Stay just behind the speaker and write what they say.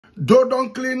Though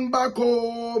don't clean back,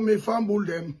 oh, me fumble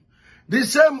them. The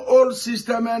same old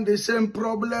system and the same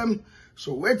problem.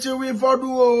 So wait till we for do,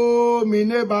 oh, me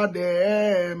neighbor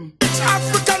them. It's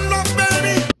African love,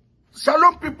 baby.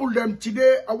 Salon people them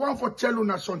today, I want to tell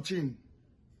you something.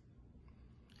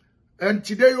 And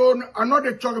today on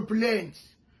another talk planes.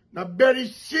 Now very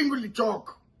single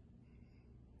talk.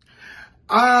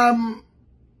 Now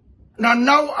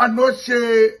I know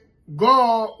say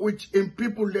God which in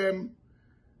people them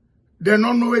they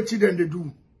don't know what then they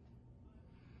do.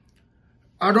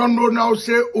 I don't know now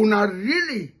say una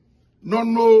really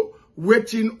don't know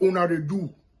what una they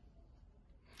do.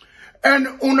 And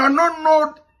una not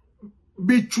know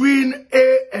between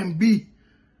A and B.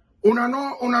 Una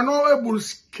not able to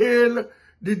scale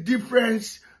the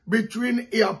difference between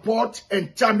airport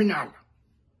and terminal.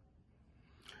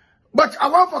 But I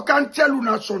want to can tell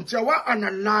you something. I want to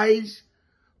analyze,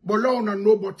 but I want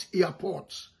know about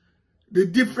airports. The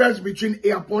difference between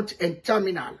airport and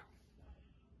terminal.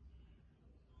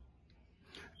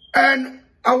 And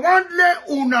I want let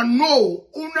una know,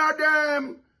 una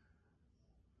them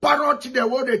parrot the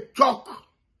way they talk.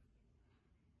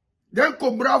 Then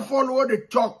Cobra follow what they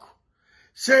talk.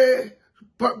 Say,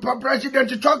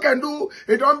 President talk and do,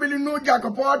 he don't really know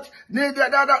Jacoport,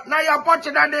 now your pot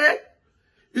in there.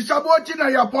 It's about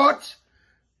in your pot.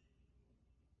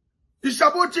 It's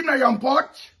about in your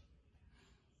pot.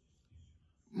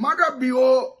 Mother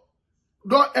Bio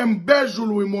don't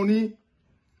embezzle with money.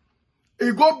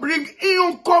 He go bring in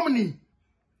your company.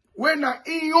 When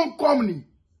in your company,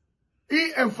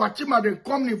 he and Fatima they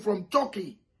company from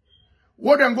Turkey.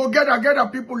 What then go gather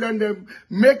people and them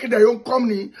make their own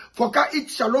company for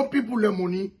each salon people the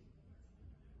money.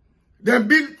 Then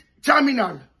build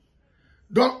terminal.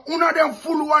 Don't una them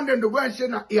full one then they go and say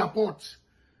na airport.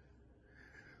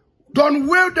 Don't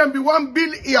will them be one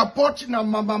build airport na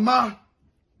mama.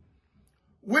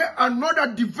 Where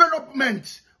another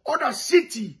development, other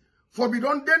city for be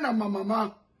done then na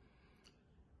mama.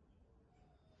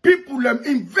 People them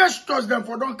investors them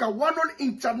for don't one on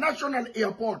international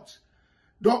airport.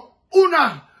 The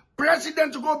una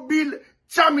president to go build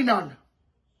terminal.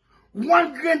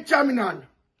 One grand terminal.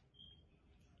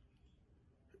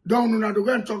 Don't una do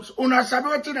go and talk. Una sabi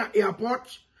what in an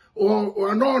airport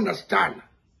or no understand.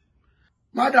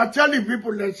 Mother tell the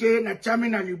people they say na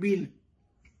terminal you build.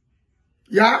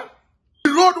 Yeah? The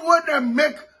road where they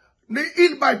make the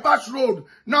hill bypass road.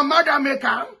 Now mother make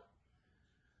am.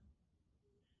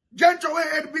 Gentle way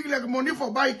head big like money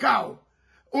for buy cow.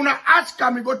 Una ask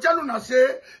me go tell una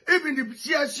say even the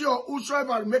CSC or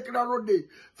whosoever make that road they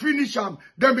finish them,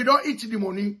 then we don't eat the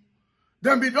money.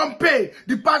 Then we don't pay.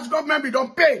 The past government we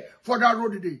don't pay for that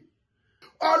road day.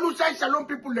 All who say salon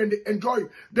people then they enjoy.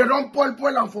 They don't pull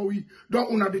and for we. Don't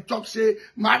una the talk say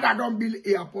mother don't build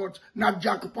airport. Na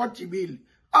jackpot bill.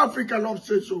 Africa love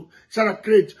say so.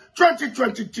 Celebrate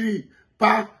 2023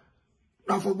 pa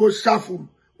na for go suffer.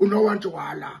 Una want to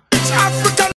wala.